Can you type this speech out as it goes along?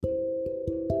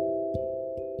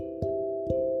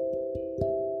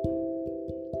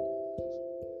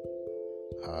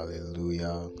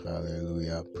Hallelujah,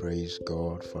 hallelujah, praise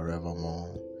God forevermore.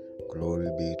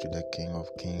 Glory be to the King of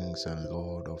Kings and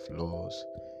Lord of Lords.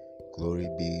 Glory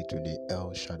be to the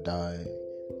El Shaddai.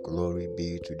 Glory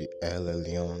be to the El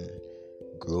Elyon.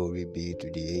 Glory be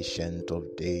to the Ancient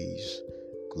of Days.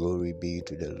 Glory be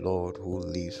to the Lord who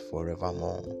lives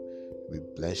forevermore. We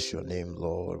bless your name,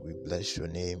 Lord. We bless your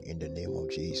name in the name of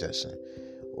Jesus.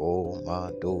 O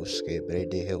mados que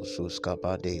brede Jesus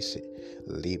cabadese,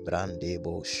 librande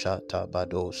bo shata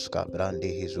bados cabrande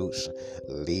Jesus,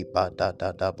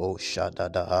 libada bo shada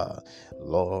da.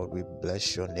 Lord, we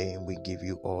bless your name. We give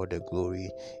you all the glory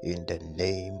in the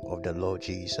name of the Lord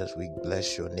Jesus. We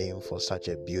bless your name for such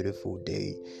a beautiful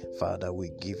day. Father,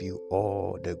 we give you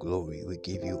all the glory. We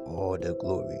give you all the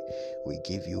glory. We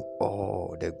give you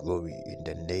all the glory in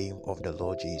the name of the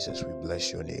Lord Jesus. We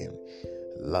bless your name.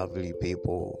 Lovely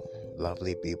people,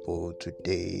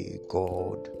 today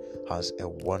God has a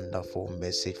wonderful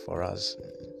message for us.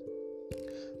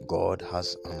 God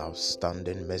has an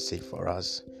outstanding message for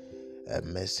us, a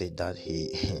message that he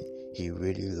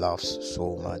really loves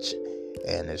so much,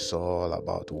 and it's all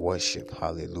about worship.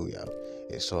 Hallelujah.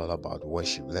 It's all about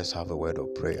worship. Let's have a word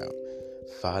of prayer.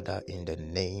 Father, in the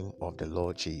name of the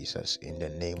Lord Jesus,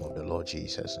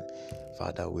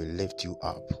 Father, we lift you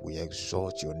up. We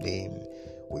exalt your name.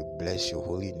 We bless your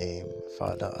holy name.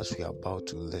 Father, as we are about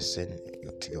to listen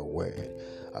to your word,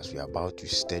 as we are about to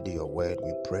study your word,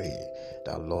 we pray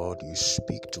that, Lord, you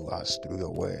speak to us through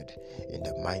your word in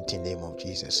the mighty name of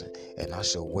Jesus. And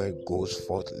as your word goes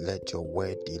forth, let your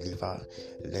word deliver,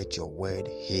 let your word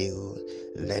heal,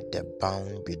 let the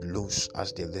bound be loose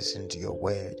as they listen to your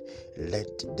word.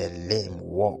 Let the lame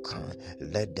walk,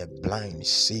 let the blind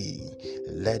see,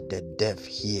 let the deaf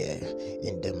hear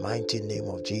in the mighty name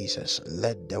of Jesus.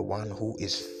 Let the one who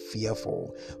is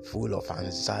fearful, full of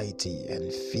anxiety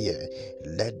and fear,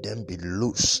 let them be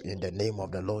loose in the name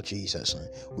of the Lord Jesus.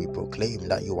 We proclaim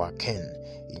that you are King.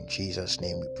 In Jesus'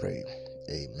 name we pray.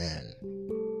 Amen.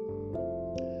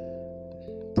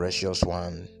 Precious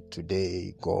one,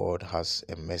 today God has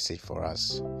a message for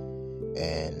us,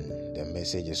 and the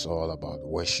message is all about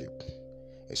worship.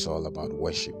 It's all about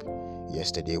worship.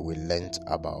 Yesterday we learned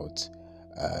about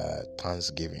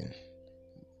thanksgiving,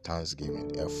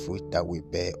 a fruit that we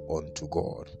bear unto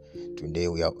God. Today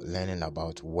we are learning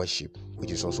about worship,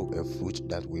 which is also a fruit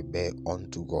that we bear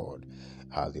unto God.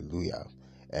 Hallelujah.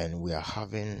 And we are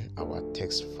having our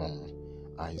text from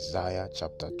Isaiah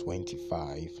chapter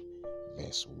 25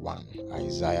 verse 1.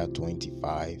 Isaiah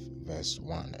 25 verse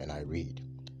 1, and I read,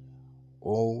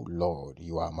 O Lord,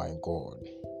 you are my God.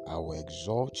 I will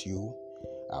exalt you.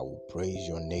 I will praise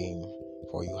your name,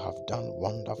 for you have done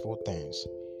wonderful things.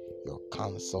 Your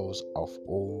counsels of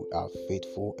old are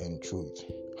faithful and truth.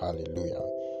 Hallelujah.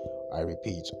 I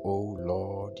repeat, O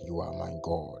Lord, you are my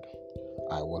God.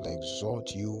 I will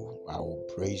exalt you. I will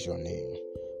praise your name,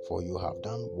 for you have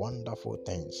done wonderful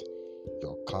things.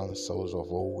 Your counsels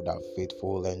of old are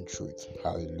faithful and truth.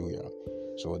 Hallelujah.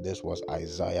 So this was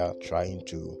Isaiah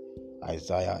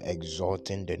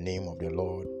exalting the name of the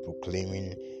Lord,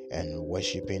 proclaiming and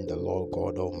worshiping the Lord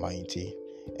God Almighty.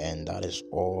 And that is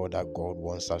all that God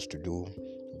wants us to do.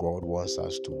 God wants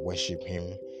us to worship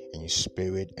him in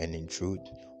spirit and in truth,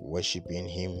 worshiping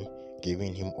him,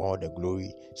 giving him all the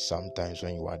glory. Sometimes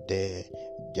when you are there,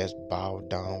 just bow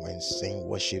down and sing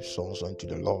worship songs unto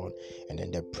the Lord, and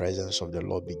then the presence of the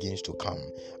Lord begins to come.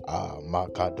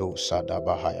 Makado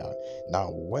Sadabahaya. Now,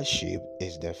 worship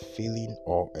is the feeling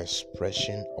or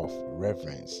expression of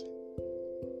reverence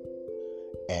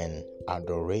and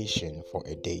adoration for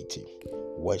a deity.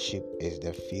 Worship is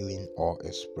the feeling or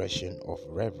expression of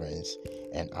reverence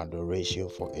and adoration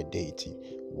for a deity.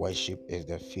 Worship is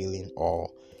the feeling or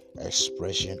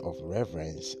expression of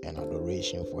reverence and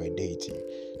adoration for a deity.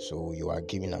 So you are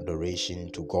giving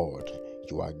adoration to God.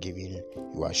 You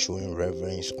are showing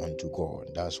reverence unto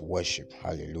God. That's worship.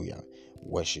 Hallelujah.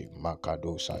 Worship.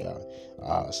 Makadosaya.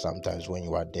 Sometimes when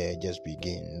you are there, just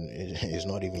begin. It's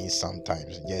not even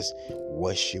sometimes. Just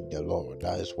worship the Lord.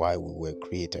 That is why we were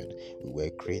created. We were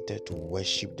created to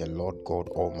worship the Lord God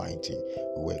Almighty.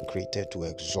 We were created to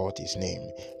exalt his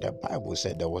name. The Bible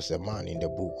said there was a man in the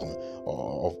book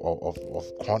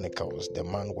of Chronicles. The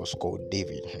man was called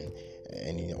David.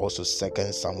 And in also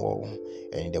 2 Samuel,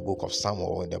 and in the book of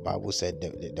Samuel, the Bible said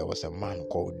that there was a man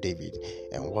called David.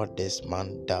 And what this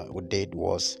man did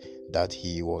was that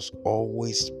he was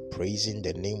always praising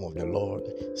the name of the Lord,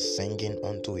 singing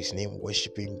unto his name,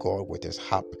 worshiping God with his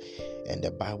harp. And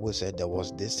the Bible said there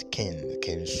was this King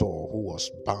Saul, who was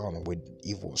bound with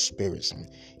evil spirits.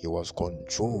 He was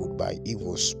controlled by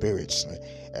evil spirits.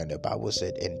 And the Bible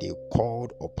said, and they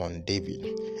called upon David.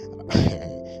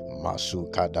 Masu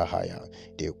Kadahaya.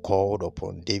 They called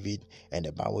upon David, and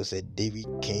the Bible said David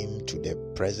came to the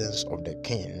presence of the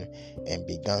king and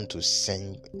began to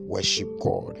sing, worship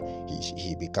God.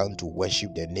 He began to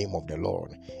worship the name of the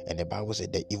Lord, and the Bible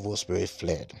said the evil spirit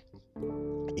fled.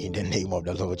 In the name of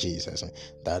the Lord Jesus.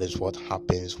 That is what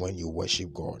happens when you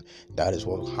worship God. That is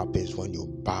what happens when you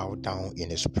bow down in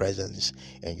his presence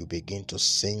and you begin to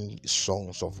sing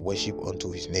songs of worship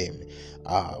unto his name.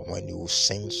 When you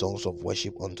sing songs of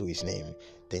worship unto his name,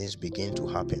 things begin to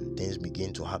happen. Things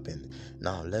begin to happen.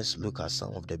 Now let's look at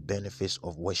some of the benefits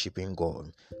of worshiping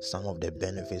God. Some of the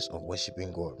benefits of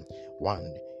worshiping God.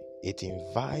 1, it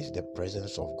invites the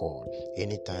presence of God.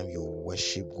 Anytime you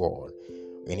worship God,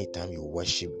 it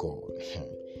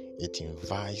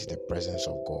invites the presence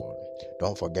of God.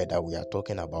 Don't forget that we are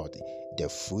talking about the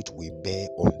fruit we bear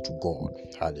unto God.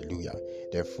 Hallelujah.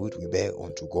 The fruit we bear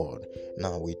unto God.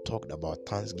 Now, we talked about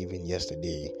thanksgiving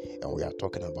yesterday, and we are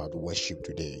talking about worship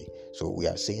today. So we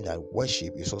are saying that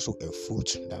worship is also a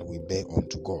fruit that we bear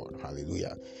unto God.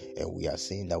 Hallelujah. And we are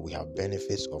saying that we have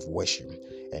benefits of worship.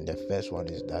 And the first one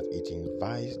is that it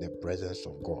invites the presence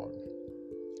of God.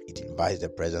 It invites the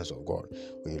presence of God.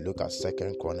 When you look at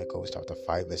 2 Chronicles chapter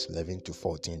 5 verse 11 to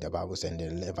 14, the Bible says the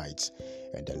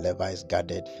Levites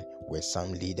gathered with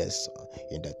some leaders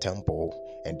in the temple,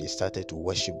 and they started to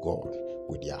worship God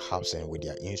with their harps and with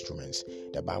their instruments.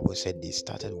 The Bible said they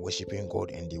started worshiping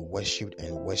God, and they worshipped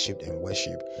and worshipped and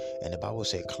worshipped. And the Bible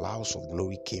said clouds of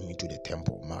glory came into the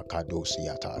temple.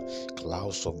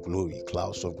 Clouds of glory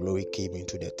came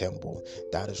into the temple.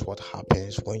 That is what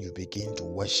happens when you begin to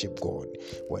worship God.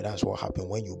 Well, that's what happens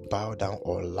when you bow down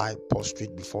or lie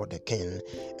prostrate before the king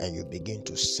and you begin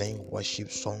to sing worship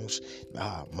songs.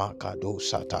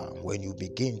 When you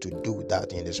begin to do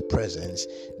that in his presence,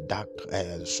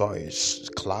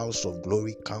 clouds of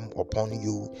glory come upon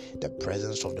you. The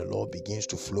presence of the Lord begins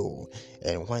to flow.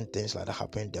 And when things like that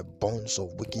happen, the bonds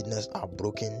of wickedness are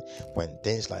broken. When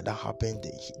things like that happen,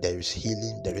 there is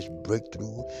healing, there is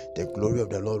breakthrough. The glory of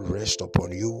the Lord rests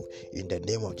upon you in the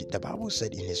name of Jesus. The Bible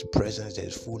said in his presence there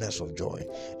is fullness of joy.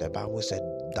 The Bible said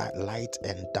that light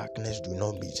and darkness do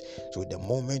not meet. So the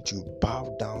moment you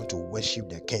bow down to worship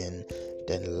the king,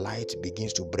 then light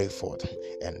begins to break forth,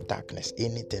 and darkness,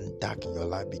 anything dark in your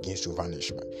life, begins to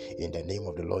vanish in the name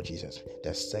of the Lord Jesus.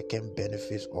 The second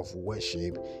benefit of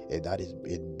worship is that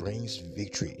it brings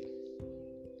victory.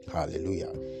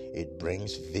 Hallelujah. It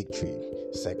brings victory.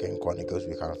 2 Chronicles,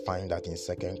 we can find that in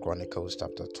 2 Chronicles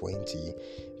chapter 20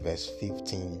 verse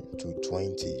 15 to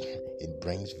 20. It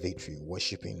brings victory.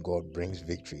 Worshiping God brings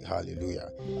victory.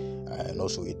 Hallelujah. And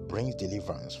also it brings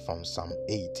deliverance. From Psalm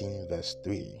 18 verse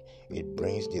 3, it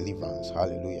brings deliverance.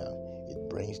 Hallelujah. It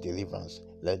brings deliverance.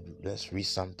 Let's read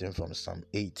something from Psalm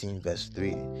 18 verse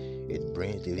 3. It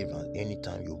brings deliverance.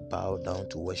 Anytime you bow down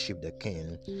to worship the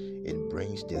king, it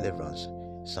brings deliverance.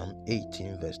 Psalm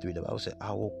 18 verse 3, the Bible says,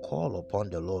 I will call upon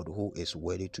the Lord who is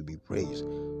worthy to be praised.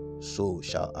 So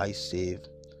shall I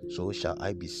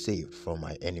be saved from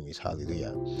my enemies.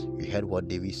 Hallelujah. You heard what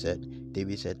David said?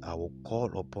 David said, I will call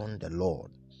upon the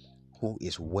Lord who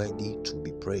is worthy to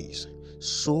be praised.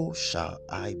 So shall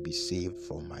I be saved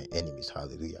from my enemies.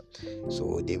 Hallelujah.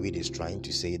 So David is trying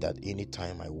to say that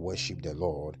anytime I worship the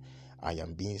Lord, I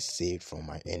am being saved from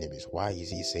my enemies. Why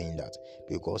is he saying that?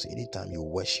 Because anytime you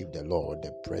worship the Lord, the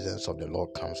presence of the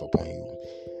Lord comes upon you,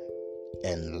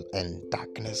 and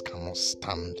darkness cannot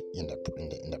stand in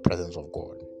the presence of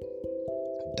God.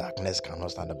 Darkness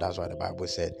cannot stand up. That's why the Bible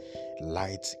said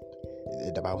light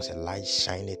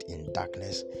shineth in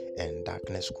darkness, and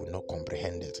darkness could not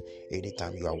comprehend it.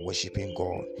 Anytime you are worshiping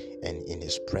God and in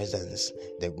his presence,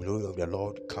 the glory of the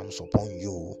Lord comes upon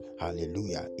you.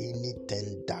 Hallelujah.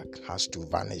 Anything dark has to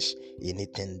vanish.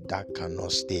 Anything dark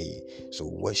cannot stay. So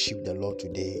worship the Lord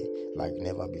today like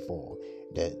never before.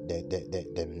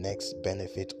 The next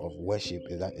benefit of worship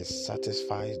is that it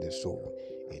satisfies the soul.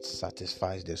 It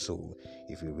satisfies the soul.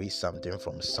 If you read something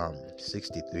from Psalm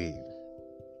 63,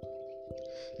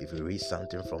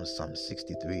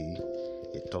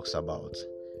 it talks about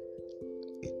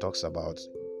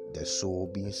the soul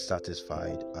being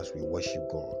satisfied as we worship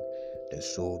God. The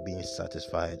soul being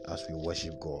satisfied as we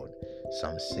worship God.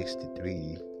 Psalm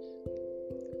 63,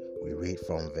 we read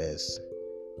from verse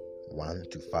 1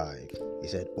 to 5. He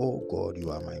said, O God, you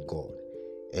are my God.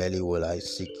 Early will I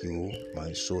seek you.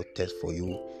 My soul thirsts for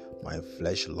you. My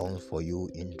flesh longs for you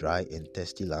in dry and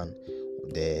thirsty land,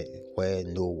 there where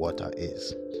no water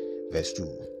is. Verse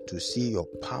 2, to see your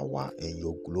power and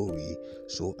your glory,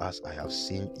 so as I have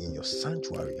seen in your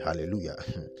sanctuary. Hallelujah.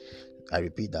 I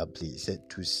repeat that, please. It said,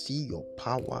 to see your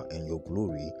power and your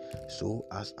glory, so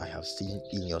as I have seen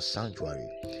in your sanctuary.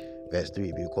 Verse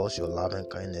 3, because your love and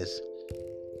kindness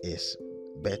is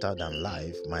better than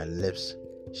life, my lips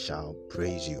shall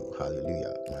praise you.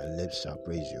 Hallelujah. My lips shall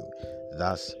praise you.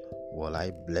 Thus will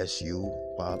I bless you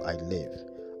while I live.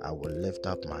 I will lift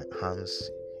up my hands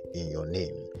in your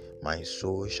name. My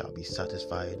soul shall be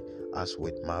satisfied as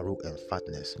with marrow and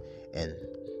fatness, and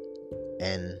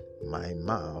my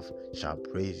mouth shall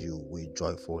praise you with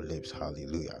joyful lips.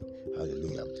 Hallelujah.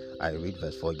 Hallelujah. I read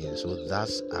verse 4 again. So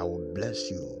thus I will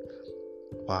bless you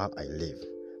while I live.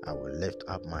 I will lift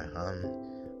up my hand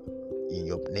in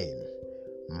your name.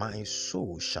 My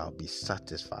soul shall be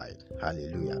satisfied.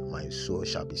 Hallelujah. My soul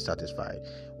shall be satisfied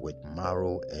with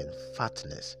marrow and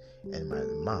fatness, and my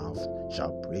mouth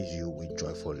shall praise you with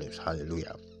joyful lips.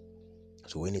 Hallelujah.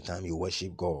 So anytime you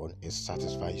worship God, it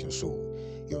satisfies your soul.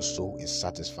 Your soul is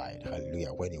satisfied.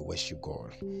 Hallelujah. When you worship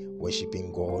God,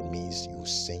 worshiping God means you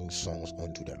sing songs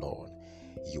unto the Lord.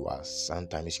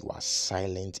 Sometimes you are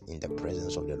silent in the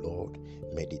presence of the Lord,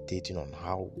 meditating on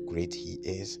how great He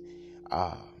is.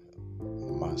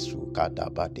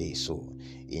 So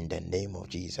in the name of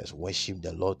Jesus, worship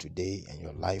the Lord today, and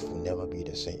your life will never be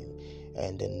the same.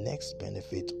 And the next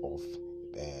benefit of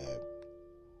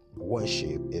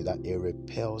worship is that it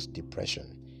repels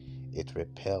depression. It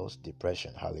repels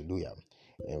depression. Hallelujah.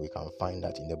 And we can find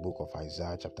that in the book of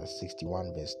Isaiah chapter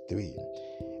 61 verse 3.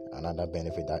 Another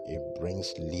benefit, that it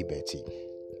brings liberty.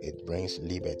 It brings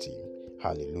liberty.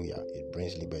 Hallelujah. It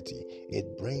brings liberty.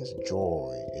 It brings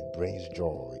joy. It brings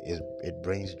joy. It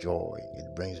brings joy.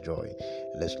 It brings joy.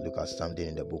 Let's look at something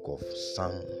in the book of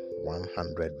Psalm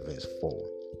 100 verse 4.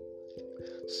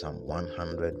 Psalm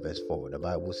 100 verse 4. The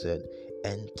Bible said,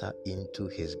 enter into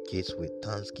his gates with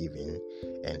thanksgiving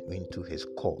and into his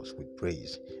courts with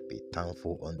praise. Be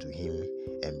thankful unto him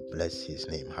and bless his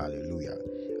name. Hallelujah.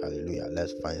 Hallelujah.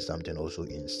 Let's find something also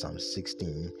in Psalm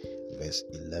 16 verse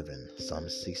 11. Psalm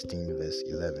 16 verse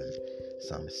 11.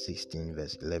 Psalm 16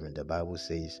 verse 11. The Bible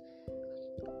says,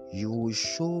 you will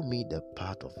show me the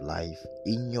path of life.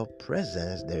 In your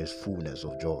presence there is fullness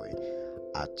of joy.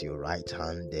 At your right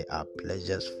hand there are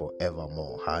pleasures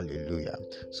forevermore. Hallelujah.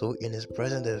 So in his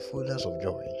presence there is fullness of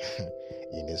joy.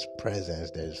 In his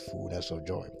presence there is fullness of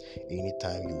joy.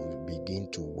 Anytime you begin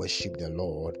to worship the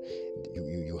Lord,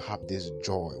 you have this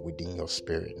joy within your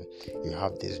spirit. You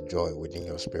have this joy within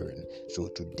your spirit. So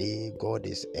today God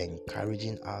is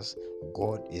encouraging us.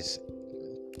 God is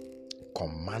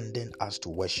commanding us to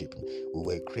worship. We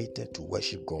were created to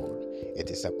worship God. It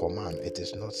is a command. It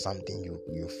is not something you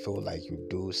feel like you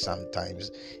do sometimes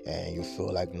and you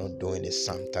feel like not doing it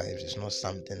sometimes. It's not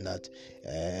something that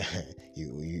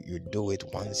you do it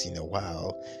once in a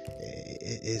while.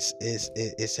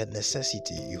 It's a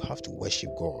necessity. You have to worship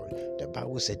God. The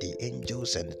Bible said the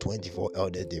angels and the 24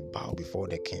 elders, they bow before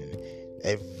the King.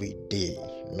 Every day,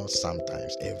 not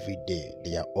sometimes, every day,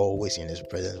 they are always in his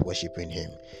presence worshiping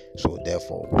him. So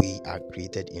therefore we are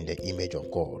created in the image of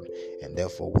God, and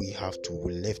therefore we have to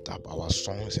lift up our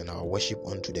songs and our worship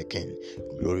unto the King,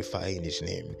 glorifying his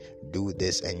name. Do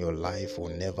this and your life will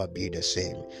never be the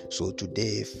same. So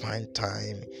today, find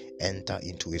time, enter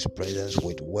into his presence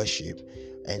with worship,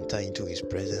 enter into his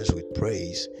presence with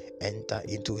praise, enter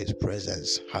into his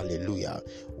presence, hallelujah,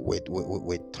 with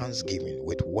thanksgiving,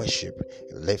 with worship.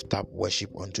 Lift up worship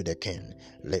unto the King.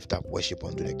 Lift up worship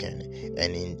unto the King.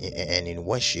 And in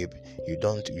worship, you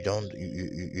don't in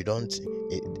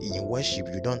worship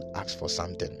you don't ask for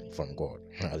something from God.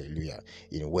 Hallelujah.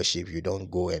 In worship you don't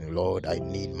go and, Lord, I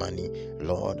need money,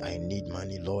 Lord, I need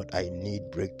money, Lord, I need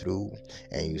breakthrough,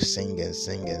 and you sing and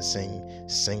sing and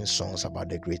sing songs about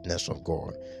the greatness of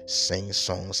God. Sing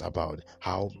songs about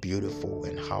how beautiful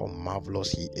and how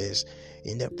marvelous he is.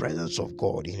 In the presence of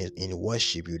God, in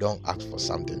worship, you don't ask for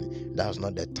something. That's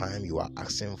not the time you are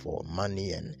asking for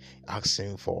money and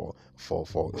asking for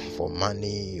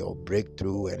money or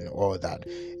breakthrough and all that.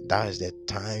 That is the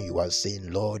time you are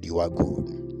saying, Lord, you are good.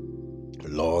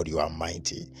 Lord, you are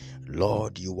mighty.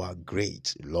 Lord, you are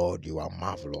great. Lord, you are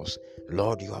marvelous.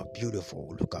 Lord, you are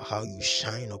beautiful. Look at how you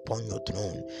shine upon your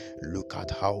throne. Look at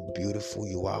how beautiful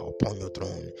you are upon your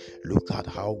throne. Look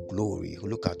at your glory.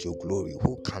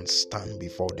 Who can stand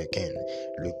before the King?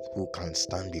 Look, who can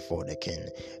stand before the King?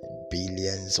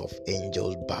 billions of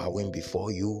angels bowing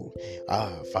before you.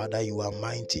 Father, you are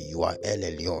mighty. You are El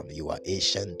Elyon. You are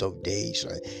Ancient of Days.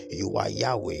 You are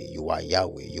Yahweh. You are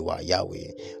Yahweh. You are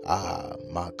Yahweh.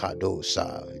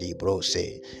 Makadosa,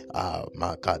 Librose,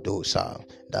 Makadosa.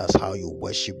 That's how you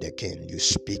worship the King. You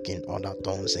speak in other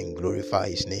tongues and glorify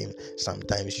His name.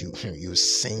 Sometimes you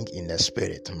sing in the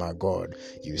Spirit. My God,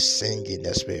 you sing in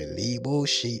the Spirit. Libo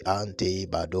shi ante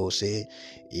badose,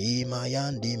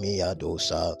 imayandi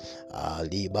miadosa,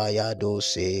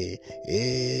 alibayadose,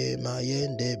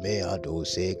 mayende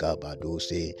meadose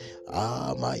gabadose,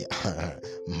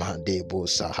 madebo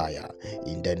sahaya.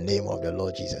 In the name of the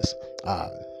Lord Jesus.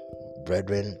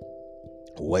 Brethren,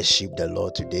 worship the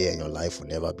Lord today and your life will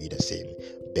never be the same.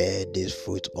 Bear this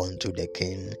fruit unto the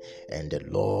King, and the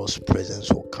Lord's presence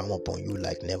will come upon you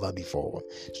like never before.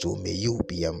 So may you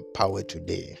be empowered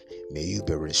today. May you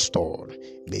be restored.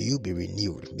 May you be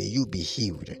renewed. May you be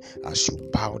healed as you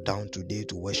bow down today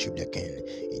to worship the King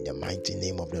in the mighty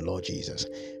name of the Lord Jesus.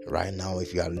 Right now,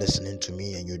 if you are listening to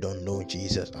me and you don't know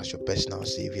Jesus as your personal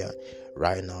Savior,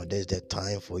 right now there's the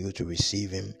time for you to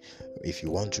receive Him. If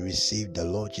you want to receive the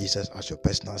Lord Jesus as your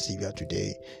personal Savior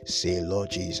today, say,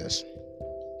 Lord Jesus,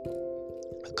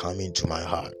 come into my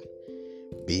heart.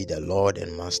 Be the Lord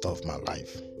and Master of my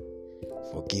life.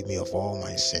 Forgive me of all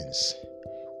my sins.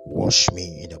 Wash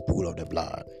me in the pool of the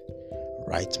blood.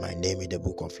 Write my name in the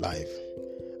book of life.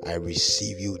 I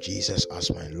receive you, Jesus, as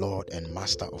my Lord and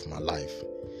Master of my life.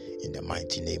 In the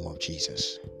mighty name of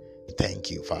Jesus.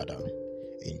 Thank you, Father.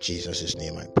 In Jesus'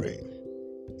 name I pray.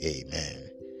 Amen.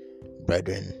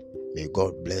 Brethren, may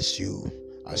God bless you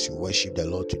as you worship the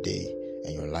Lord today,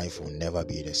 and your life will never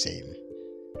be the same.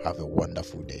 Have a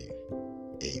wonderful day.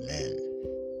 Amen.